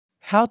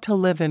How to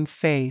Live in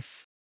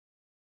Faith.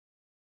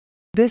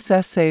 This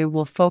essay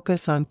will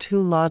focus on two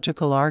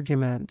logical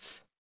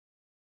arguments.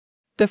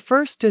 The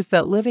first is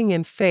that living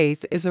in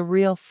faith is a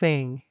real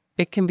thing.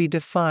 It can be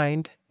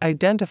defined,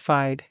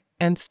 identified,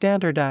 and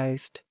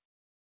standardized.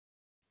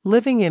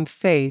 Living in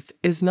faith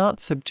is not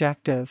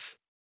subjective.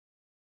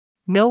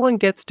 No one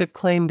gets to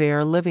claim they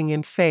are living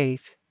in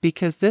faith,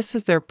 because this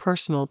is their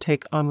personal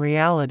take on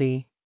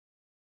reality.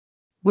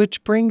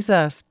 Which brings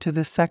us to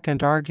the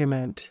second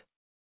argument.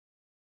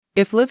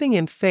 If living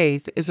in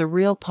faith is a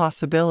real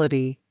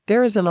possibility,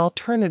 there is an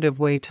alternative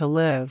way to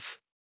live.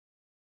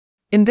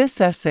 In this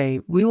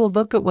essay, we will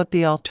look at what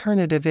the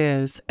alternative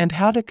is and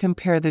how to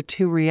compare the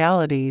two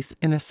realities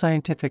in a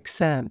scientific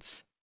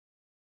sense.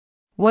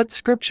 What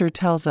Scripture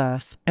tells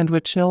us, and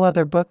which no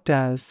other book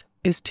does,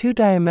 is two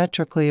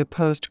diametrically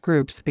opposed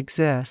groups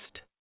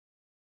exist.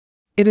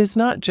 It is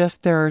not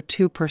just there are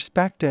two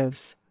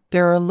perspectives,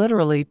 there are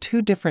literally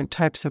two different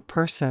types of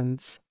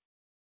persons.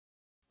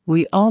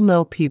 We all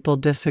know people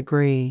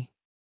disagree.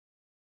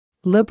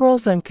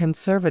 Liberals and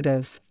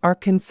conservatives are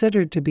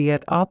considered to be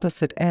at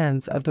opposite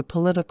ends of the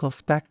political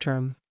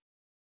spectrum.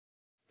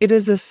 It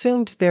is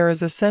assumed there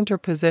is a center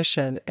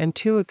position and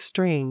two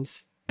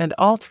extremes, and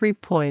all 3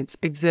 points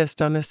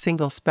exist on a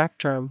single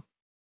spectrum.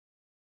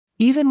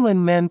 Even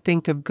when men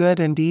think of good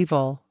and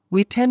evil,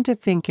 we tend to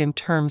think in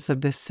terms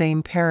of this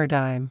same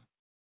paradigm.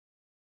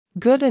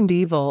 Good and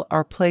evil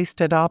are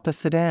placed at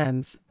opposite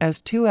ends,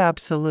 as two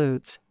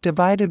absolutes,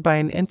 divided by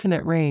an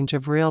infinite range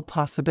of real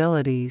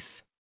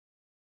possibilities.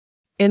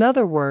 In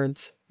other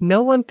words,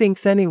 no one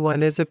thinks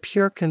anyone is a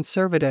pure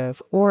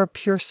conservative or a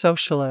pure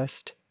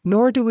socialist,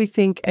 nor do we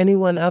think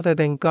anyone other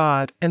than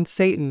God and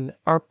Satan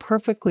are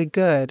perfectly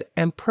good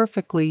and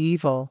perfectly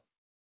evil.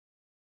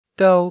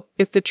 Though,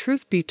 if the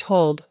truth be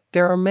told,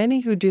 there are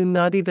many who do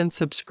not even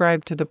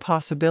subscribe to the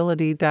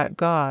possibility that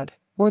God,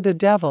 or the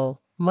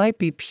devil, might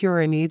be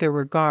pure in either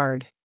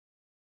regard.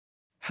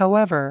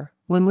 However,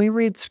 when we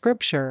read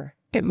Scripture,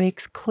 it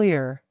makes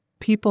clear,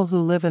 people who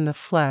live in the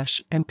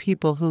flesh and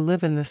people who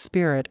live in the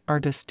Spirit are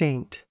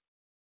distinct.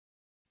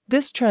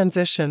 This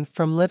transition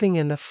from living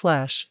in the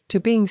flesh to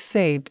being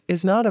saved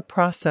is not a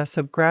process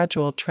of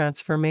gradual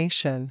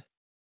transformation.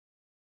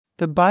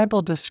 The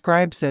Bible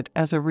describes it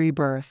as a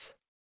rebirth.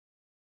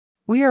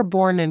 We are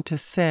born into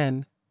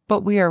sin,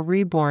 but we are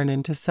reborn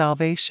into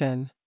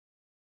salvation.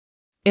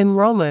 In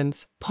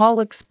Romans, Paul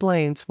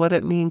explains what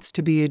it means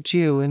to be a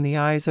Jew in the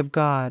eyes of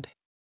God.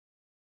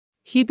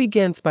 He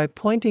begins by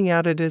pointing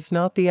out it is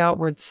not the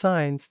outward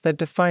signs that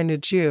define a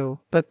Jew,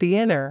 but the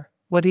inner,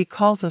 what he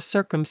calls a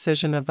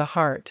circumcision of the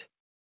heart.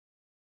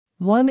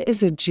 One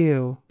is a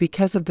Jew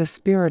because of the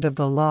spirit of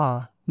the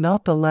law,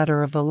 not the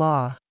letter of the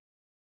law.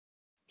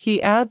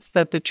 He adds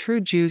that the true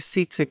Jew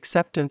seeks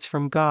acceptance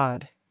from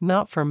God,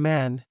 not from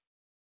men.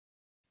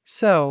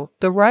 So,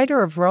 the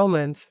writer of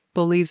Romans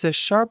believes a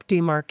sharp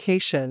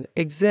demarcation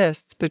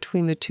exists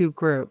between the two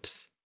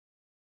groups.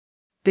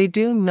 They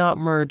do not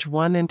merge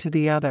one into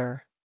the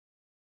other.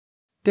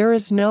 There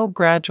is no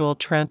gradual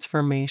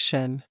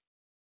transformation.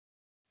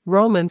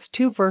 Romans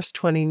 2 verse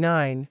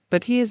 29,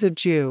 but he is a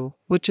Jew,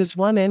 which is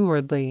one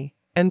inwardly,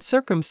 and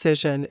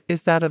circumcision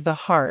is that of the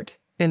heart,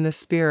 in the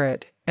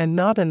spirit, and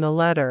not in the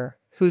letter,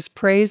 whose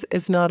praise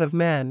is not of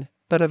men,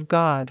 but of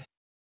God.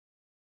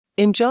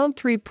 In John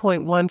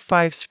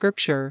 3.15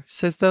 Scripture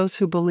says those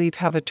who believe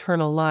have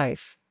eternal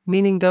life,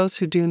 meaning those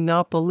who do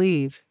not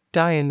believe,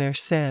 die in their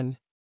sin.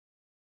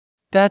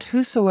 That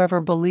whosoever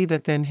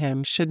believeth in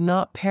him should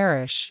not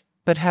perish,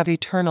 but have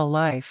eternal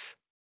life.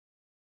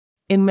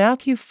 In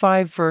Matthew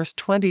 5 verse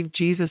 20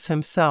 Jesus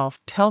himself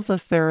tells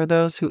us there are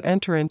those who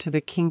enter into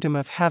the kingdom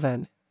of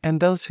heaven, and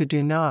those who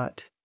do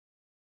not.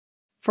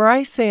 For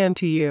I say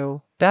unto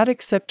you, that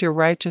except your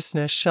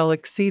righteousness shall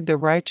exceed the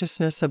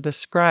righteousness of the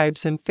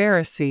scribes and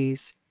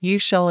Pharisees, you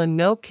shall in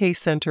no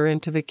case enter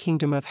into the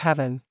kingdom of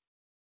heaven.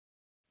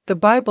 The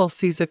Bible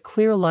sees a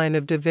clear line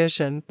of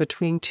division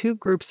between two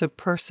groups of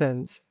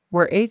persons,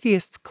 where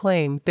atheists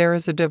claim there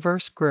is a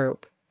diverse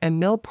group, and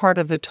no part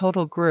of the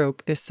total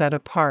group is set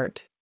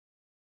apart.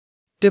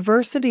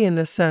 Diversity in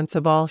the sense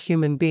of all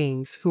human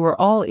beings who are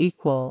all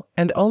equal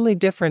and only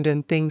different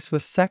in things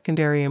with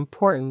secondary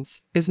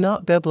importance is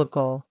not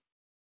biblical.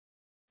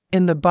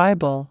 In the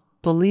Bible,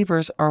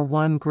 believers are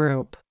one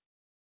group.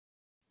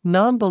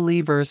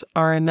 Non-believers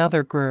are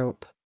another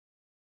group.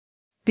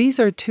 These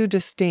are two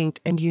distinct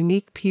and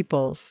unique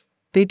peoples.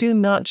 They do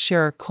not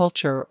share a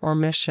culture or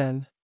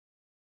mission.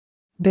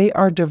 They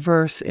are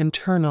diverse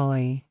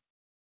internally.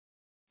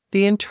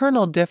 The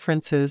internal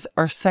differences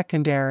are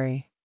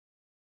secondary.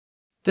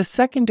 The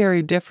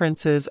secondary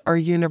differences are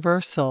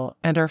universal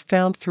and are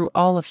found through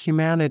all of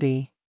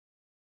humanity.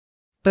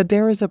 But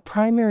there is a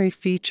primary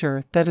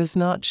feature that is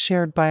not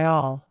shared by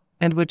all,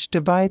 and which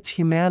divides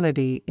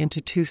humanity into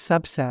two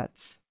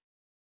subsets.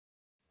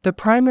 The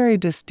primary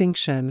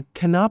distinction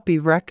cannot be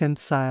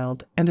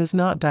reconciled and is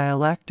not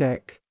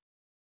dialectic.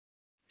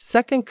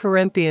 2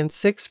 Corinthians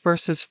 6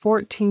 verses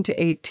 14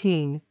 to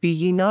 18, Be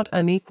ye not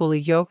unequally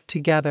yoked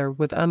together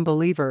with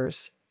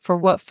unbelievers, For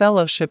what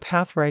fellowship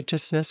hath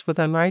righteousness with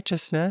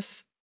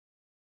unrighteousness?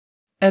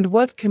 And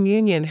what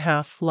communion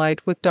hath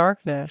light with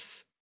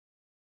darkness?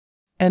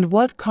 And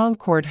what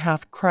concord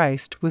hath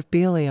Christ with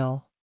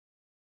Belial?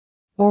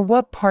 Or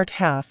what part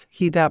hath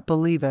he that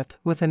believeth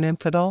with an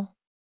infidel?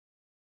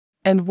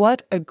 And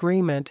what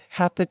agreement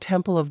hath the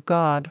temple of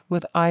God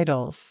with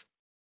idols?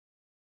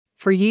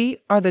 For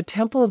ye are the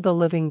temple of the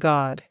living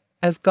God,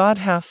 as God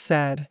hath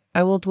said,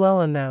 I will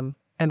dwell in them,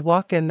 and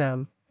walk in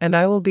them, and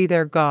I will be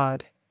their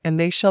God, and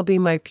they shall be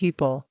my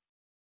people.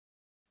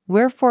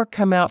 Wherefore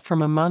come out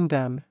from among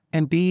them,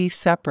 and be ye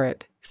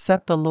separate,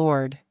 saith the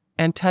Lord,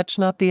 and touch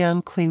not the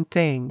unclean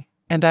thing,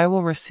 and I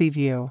will receive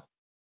you,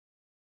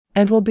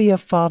 and will be a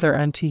father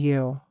unto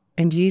you,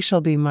 and ye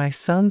shall be my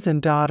sons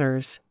and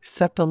daughters,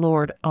 saith the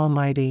Lord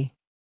Almighty.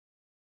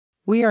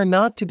 We are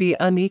not to be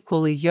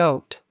unequally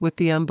yoked with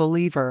the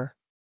unbeliever.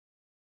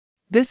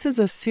 This is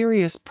a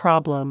serious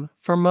problem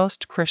for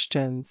most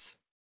Christians.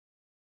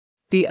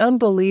 The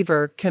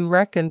unbeliever can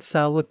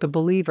reconcile with the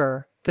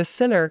believer, the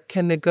sinner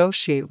can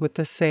negotiate with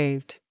the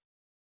saved.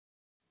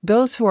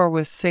 Those who are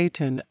with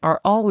Satan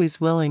are always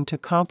willing to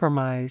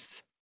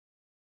compromise.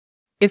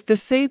 If the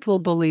saved will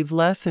believe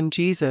less in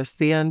Jesus,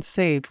 the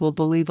unsaved will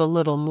believe a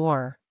little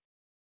more.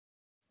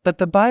 But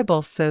the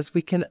Bible says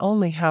we can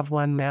only have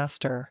one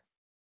master.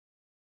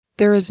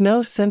 There is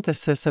no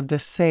synthesis of the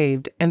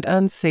saved and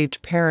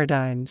unsaved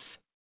paradigms.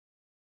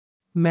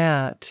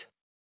 Matt.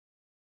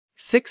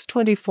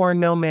 6:24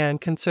 No man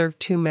can serve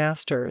two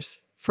masters,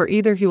 for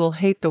either he will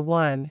hate the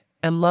one,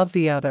 and love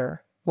the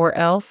other, or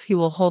else he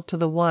will hold to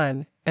the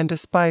one, and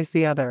despise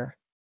the other.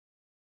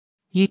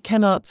 Ye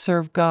cannot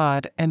serve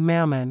God and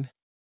mammon.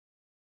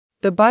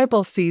 The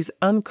Bible sees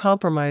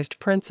uncompromised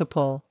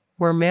principle,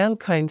 where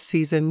mankind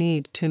sees a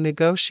need to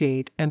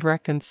negotiate and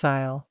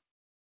reconcile.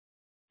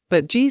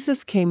 But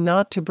Jesus came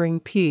not to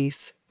bring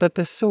peace, but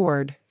the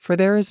sword, for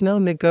there is no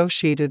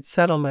negotiated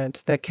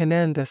settlement that can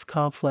end this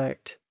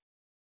conflict.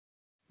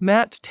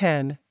 Matt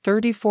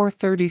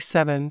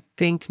 10:34-37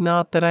 Think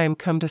not that I am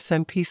come to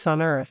send peace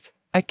on earth,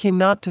 I came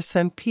not to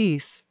send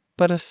peace,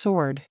 but a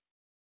sword.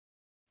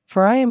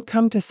 For I am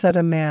come to set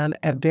a man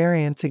at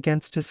variance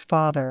against his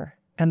father,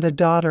 and the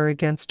daughter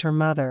against her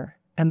mother,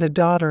 and the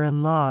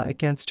daughter-in-law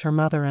against her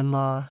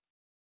mother-in-law.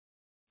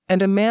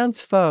 And a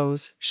man's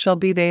foes shall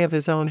be they of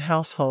his own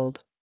household.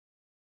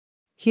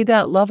 He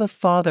that loveth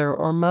father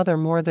or mother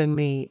more than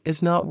me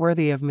is not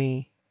worthy of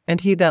me,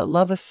 and he that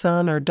loveth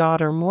son or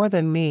daughter more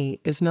than me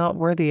is not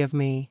worthy of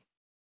me.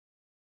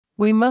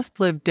 We must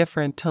live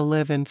different to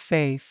live in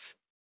faith.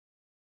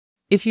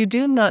 If you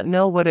do not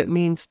know what it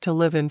means to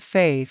live in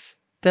faith,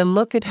 then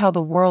look at how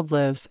the world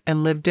lives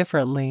and live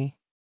differently.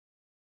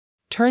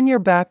 Turn your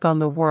back on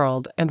the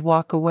world and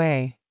walk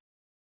away.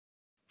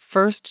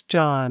 1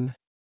 John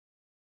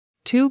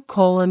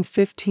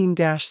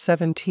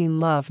 2:15-17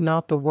 Love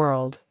not the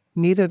world,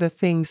 neither the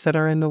things that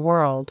are in the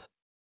world.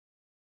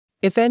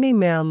 If any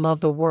man love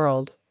the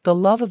world, the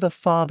love of the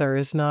Father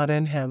is not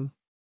in him.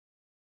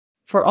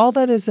 For all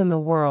that is in the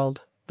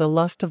world, the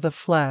lust of the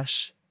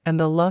flesh, and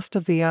the lust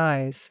of the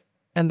eyes,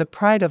 and the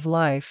pride of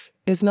life,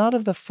 is not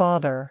of the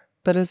Father,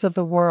 but is of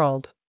the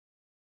world.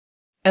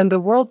 And the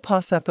world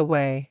passeth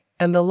away,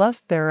 and the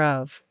lust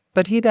thereof,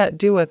 but he that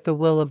doeth the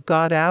will of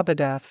God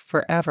abideth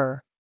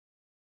forever.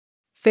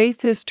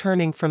 Faith is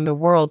turning from the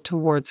world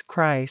towards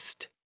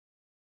Christ.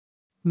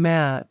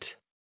 Matt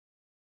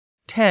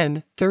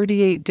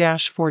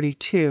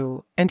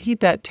 10:38-42 And he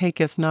that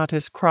taketh not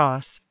his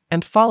cross,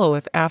 and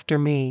followeth after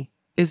me,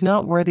 is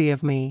not worthy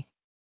of me.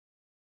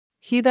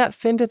 He that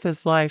findeth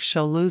his life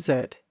shall lose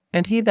it,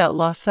 and he that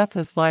loseth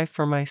his life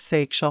for my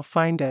sake shall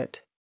find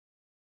it.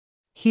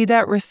 He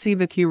that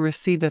receiveth you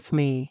receiveth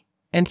me,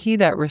 and he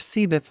that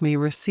receiveth me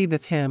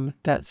receiveth him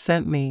that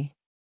sent me.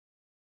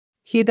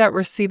 He that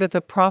receiveth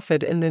a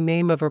prophet in the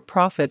name of a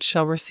prophet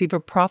shall receive a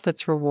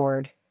prophet's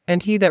reward,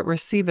 and he that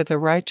receiveth a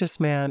righteous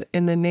man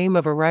in the name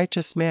of a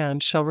righteous man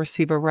shall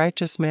receive a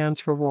righteous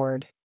man's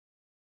reward.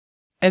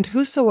 And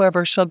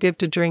whosoever shall give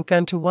to drink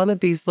unto one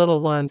of these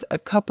little ones a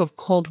cup of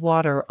cold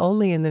water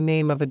only in the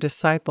name of a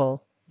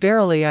disciple,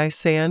 verily I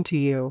say unto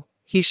you,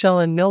 he shall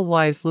in no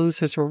wise lose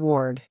his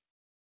reward.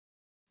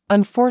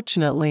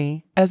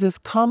 Unfortunately, as is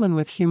common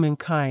with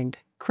humankind,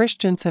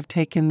 Christians have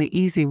taken the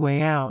easy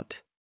way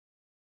out.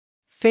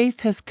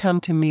 Faith has come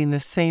to mean the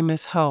same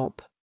as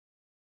hope.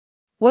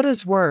 What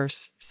is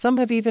worse, some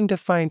have even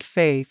defined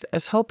faith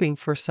as hoping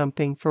for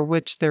something for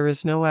which there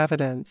is no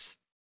evidence.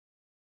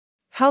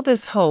 How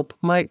this hope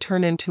might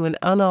turn into an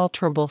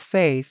unalterable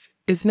faith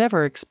is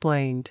never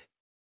explained.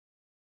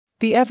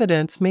 The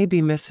evidence may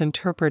be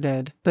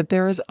misinterpreted, but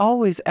there is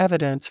always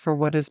evidence for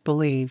what is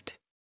believed.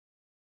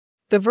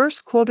 The verse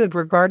quoted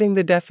regarding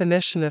the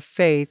definition of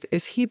faith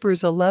is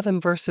Hebrews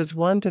 11 verses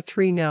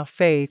 1-3. Now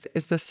faith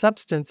is the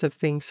substance of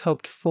things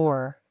hoped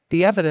for,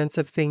 the evidence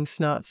of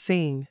things not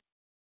seen.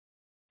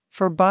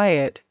 For by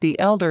it the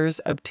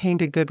elders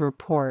obtained a good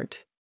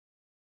report.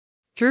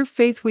 Through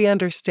faith we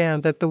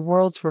understand that the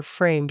worlds were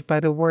framed by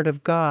the word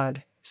of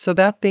God, so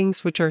that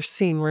things which are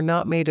seen were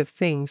not made of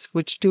things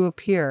which do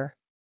appear.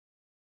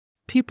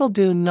 People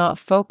do not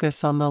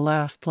focus on the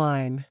last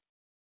line.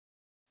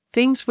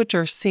 Things which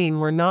are seen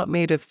were not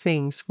made of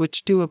things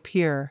which do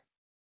appear.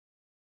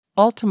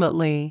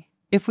 Ultimately,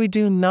 if we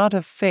do not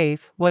have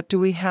faith, what do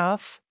we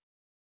have?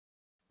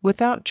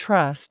 Without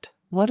trust,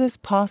 what is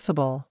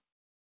possible?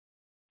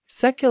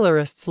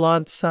 Secularists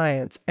laud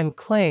science and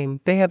claim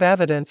they have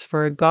evidence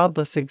for a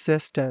godless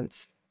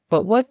existence.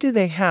 But what do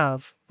they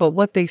have but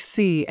what they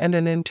see and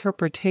an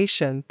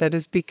interpretation that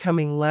is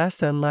becoming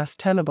less and less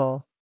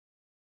tenable?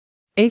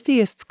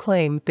 Atheists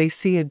claim they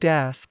see a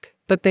desk,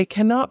 but they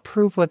cannot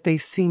prove what they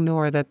see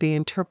nor that the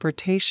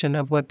interpretation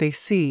of what they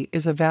see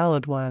is a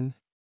valid one.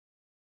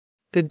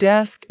 The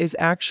desk is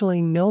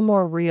actually no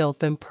more real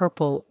than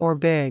purple or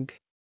big.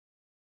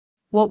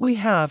 What we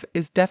have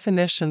is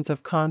definitions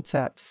of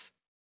concepts.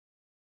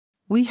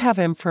 We have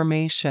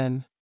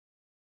information.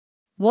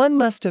 One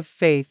must have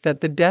faith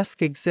that the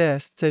desk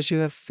exists as you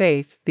have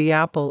faith the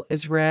apple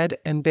is red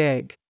and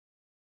big.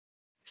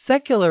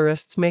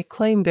 Secularists may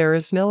claim there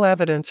is no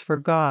evidence for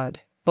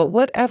God, but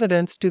what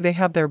evidence do they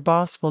have their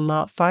boss will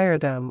not fire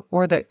them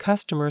or that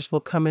customers will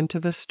come into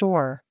the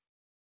store?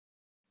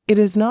 It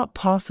is not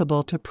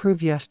possible to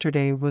prove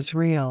yesterday was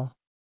real.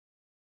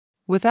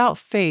 Without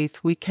faith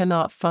we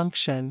cannot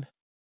function.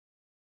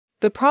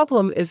 The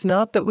problem is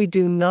not that we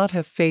do not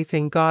have faith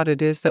in God,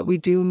 it is that we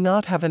do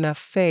not have enough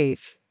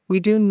faith.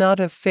 We do not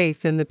have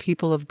faith in the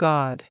people of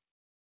God.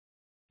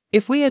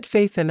 If we had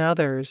faith in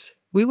others,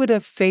 we would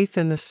have faith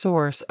in the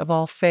source of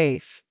all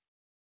faith.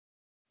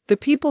 The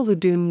people who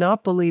do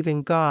not believe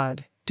in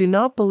God do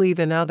not believe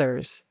in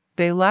others,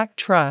 they lack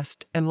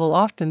trust and will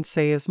often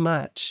say as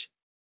much.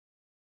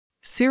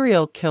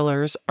 Serial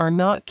killers are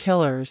not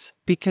killers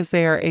because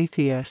they are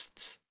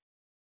atheists.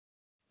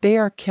 They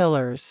are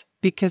killers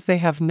because they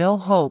have no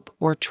hope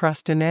or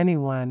trust in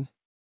anyone.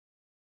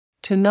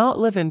 To not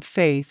live in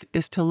faith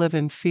is to live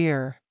in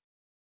fear.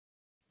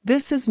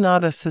 This is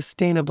not a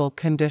sustainable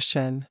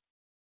condition.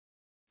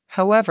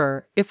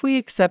 However, if we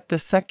accept the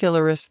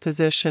secularist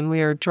position,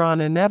 we are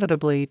drawn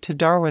inevitably to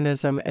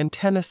Darwinism and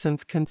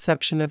Tennyson's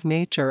conception of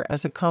nature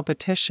as a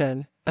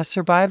competition, a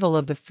survival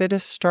of the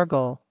fittest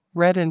struggle,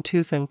 red in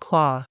tooth and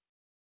claw.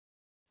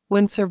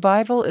 When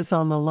survival is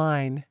on the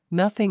line,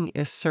 nothing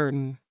is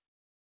certain.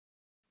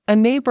 A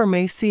neighbor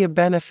may see a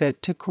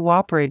benefit to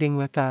cooperating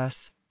with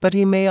us, but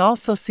he may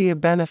also see a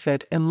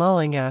benefit in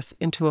lulling us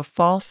into a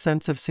false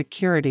sense of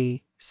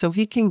security, so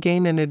he can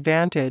gain an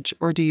advantage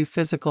or do you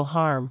physical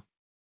harm.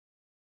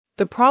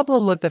 The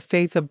problem with the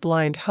faith of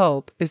blind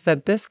hope is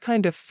that this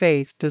kind of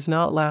faith does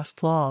not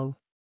last long.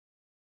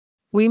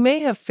 We may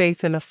have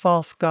faith in a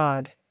false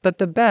God, but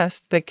the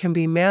best that can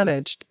be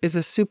managed is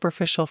a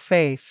superficial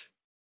faith.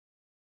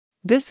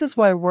 This is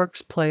why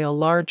works play a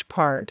large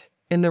part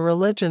in the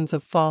religions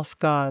of false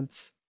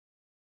gods.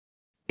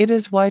 It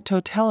is why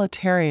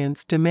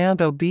totalitarians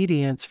demand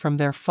obedience from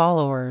their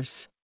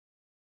followers.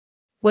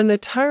 When the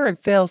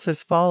tyrant fails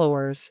his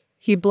followers,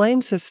 he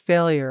blames his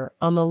failure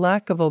on the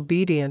lack of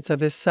obedience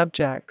of his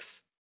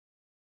subjects.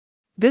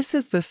 This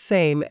is the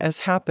same as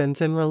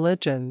happens in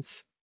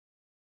religions.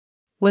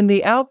 When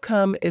the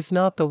outcome is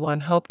not the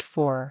one hoped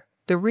for,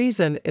 the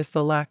reason is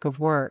the lack of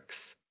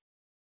works.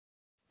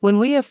 When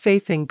we have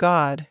faith in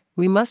God,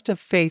 we must have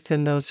faith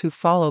in those who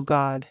follow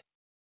God.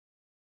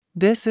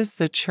 This is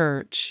the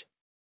church.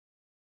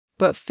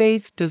 But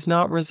faith does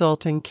not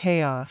result in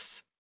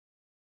chaos.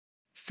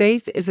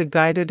 Faith is a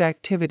guided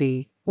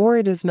activity, or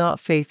it is not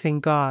faith in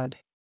God.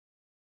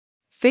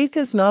 Faith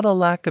is not a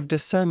lack of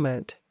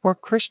discernment, or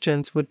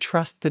Christians would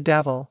trust the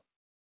devil.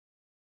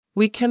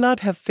 We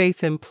cannot have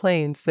faith in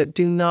planes that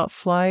do not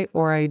fly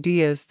or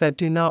ideas that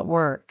do not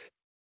work.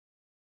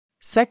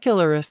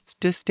 Secularists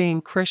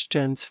disdain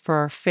Christians for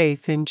our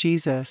faith in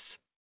Jesus.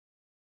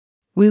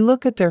 We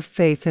look at their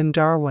faith in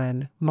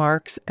Darwin,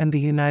 Marx, and the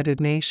United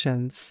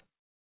Nations.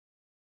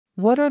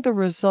 What are the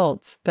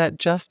results that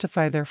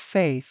justify their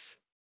faith?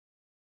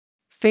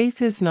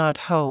 Faith is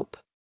not hope.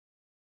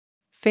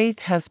 Faith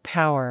has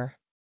power.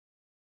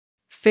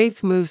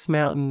 Faith moves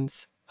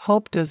mountains,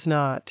 hope does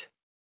not.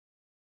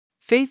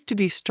 Faith to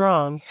be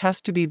strong has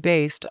to be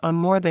based on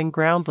more than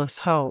groundless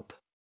hope.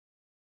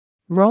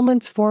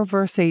 Romans 4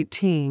 verse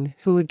 18,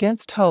 who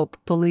against hope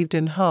believed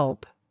in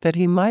hope, that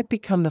he might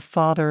become the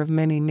father of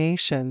many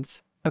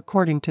nations,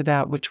 according to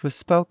that which was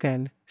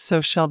spoken,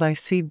 so shall thy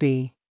seed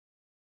be.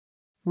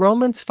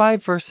 Romans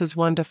 5 verses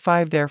 1 to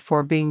 5,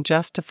 therefore being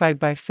justified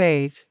by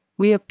faith,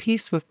 we have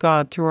peace with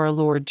God through our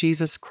Lord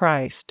Jesus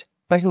Christ,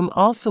 by whom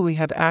also we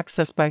have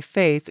access by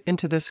faith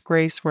into this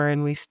grace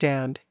wherein we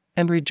stand,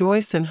 and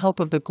rejoice in hope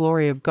of the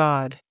glory of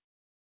God.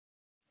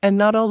 And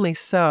not only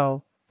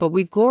so, but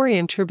we glory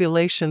in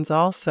tribulations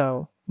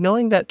also,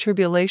 knowing that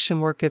tribulation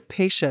worketh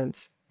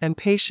patience, and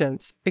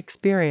patience,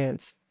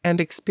 experience,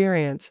 and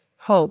experience,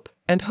 hope,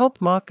 and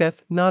hope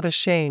maketh not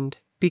ashamed,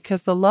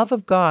 because the love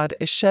of God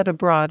is shed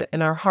abroad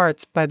in our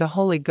hearts by the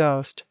Holy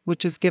Ghost,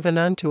 which is given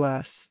unto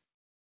us.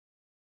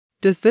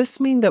 Does this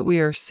mean that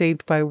we are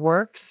saved by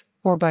works,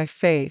 or by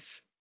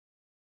faith?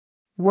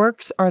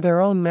 Works are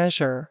their own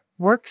measure.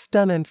 Works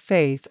done in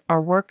faith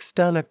are works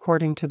done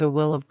according to the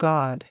will of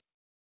God.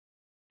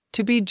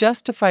 To be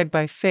justified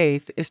by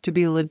faith is to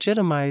be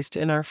legitimized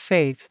in our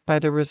faith by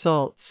the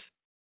results.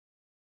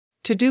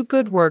 To do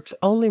good works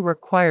only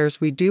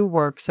requires we do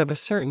works of a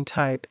certain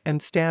type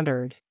and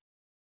standard.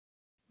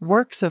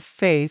 Works of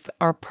faith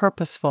are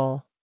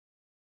purposeful.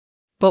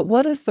 But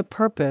what is the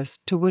purpose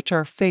to which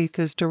our faith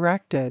is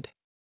directed?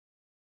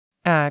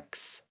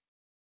 Acts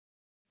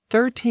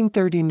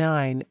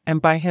 13:39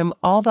 And by him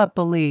all that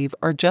believe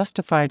are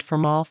justified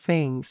from all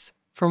things,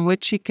 from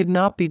which he could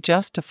not be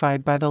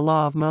justified by the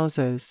law of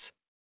Moses.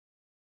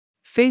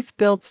 Faith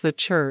builds the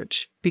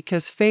church,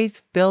 because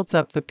faith builds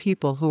up the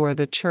people who are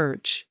the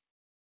church.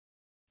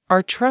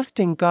 Our trust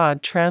in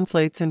God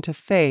translates into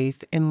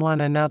faith in one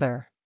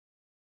another.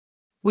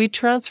 We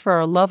transfer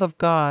our love of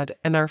God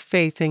and our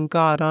faith in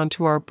God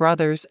onto our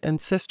brothers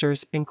and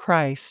sisters in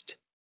Christ.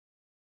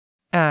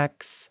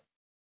 Acts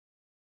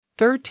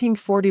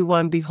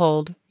 13:41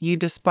 Behold, ye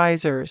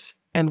despisers,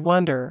 and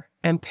wonder,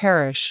 and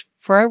perish,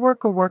 for I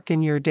work a work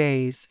in your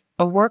days,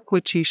 a work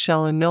which ye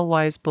shall in no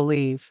wise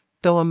believe,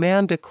 though a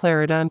man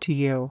declare it unto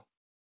you.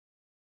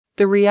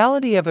 The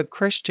reality of a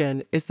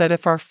Christian is that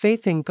if our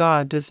faith in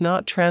God does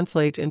not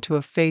translate into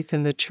a faith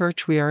in the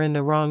church, we are in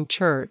the wrong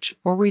church,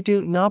 or we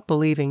do not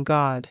believe in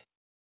God.